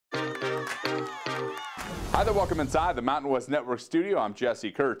Hi there, welcome inside the Mountain West Network studio. I'm Jesse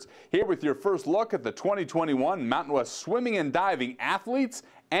Kurtz, here with your first look at the 2021 Mountain West Swimming and Diving Athletes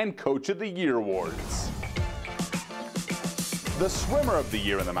and Coach of the Year Awards. The Swimmer of the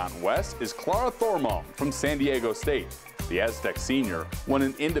Year in the Mountain West is Klara Thormalm from San Diego State. The Aztec senior won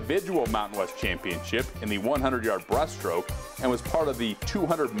an individual Mountain West championship in the 100-yard breaststroke and was part of the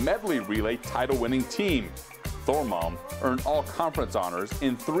 200 medley relay title-winning team. Thormalm earned all conference honors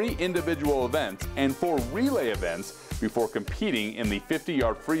in 3 individual events and 4 relay events before competing in the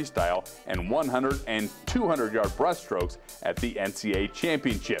 50-yard freestyle and 100 and 200-yard breaststrokes at the NCAA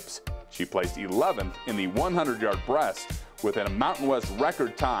championships. She placed 11th in the 100-yard breast with a Mountain West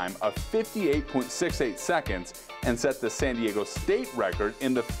record time of 58.68 seconds and set the San Diego State record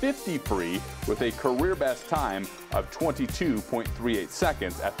in the 50 free with a career best time of 22.38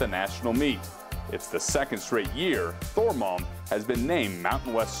 seconds at the national meet. It's the second straight year Thormalm has been named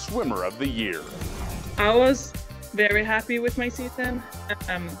Mountain West Swimmer of the Year. I was very happy with my season,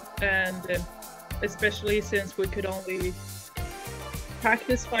 and especially since we could only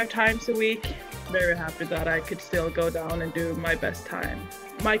practice 5 times a week, very happy that I could still go down and do my best time.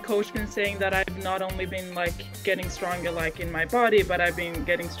 My coach been saying that I've not only been getting stronger in my body, but I've been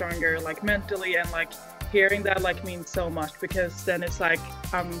getting stronger mentally, and hearing that means so much, because then it's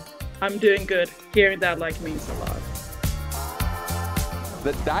I'm doing good. Hearing that means a lot.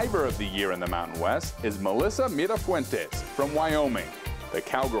 The Diver of the Year in the Mountain West is Melissa Mirafuentes from Wyoming. The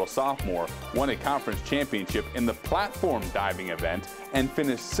Cowgirl sophomore won a conference championship in the platform diving event and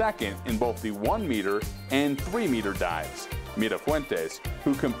finished second in both the 1-meter and 3-meter dives. Mirafuentes,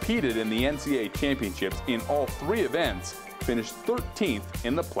 who competed in the NCAA championships in all 3 events, finished 13th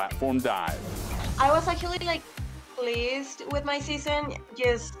in the platform dive. I was actually pleased with my season,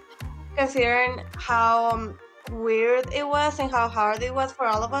 just considering how weird it was and how hard it was for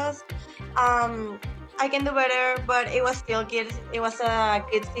all of us. I can do better, but it was still good. It was a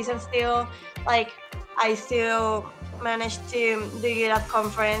good season still. I still managed to do good at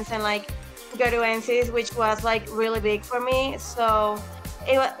conference and go to NCs, which was really big for me. So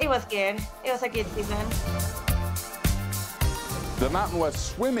it was good. It was a good season. The Mountain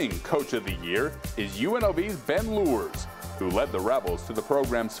West Swimming Coach of the Year is UNLV's Ben Lures, who led the Rebels to the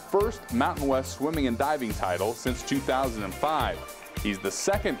program's first Mountain West Swimming and Diving title since 2005. He's the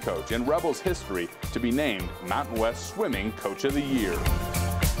second coach in Rebels history to be named Mountain West Swimming Coach of the Year.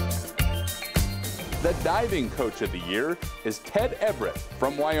 The Diving Coach of the Year is Ted Everett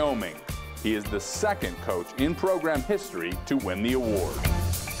from Wyoming. He is the second coach in program history to win the award.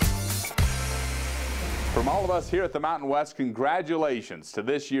 From all of us here at the Mountain West, congratulations to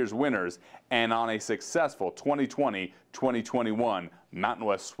this year's winners and on a successful 2020-2021 Mountain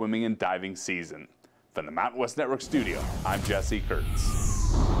West Swimming and Diving season. From the Mountain West Network studio, I'm Jesse Kurtz.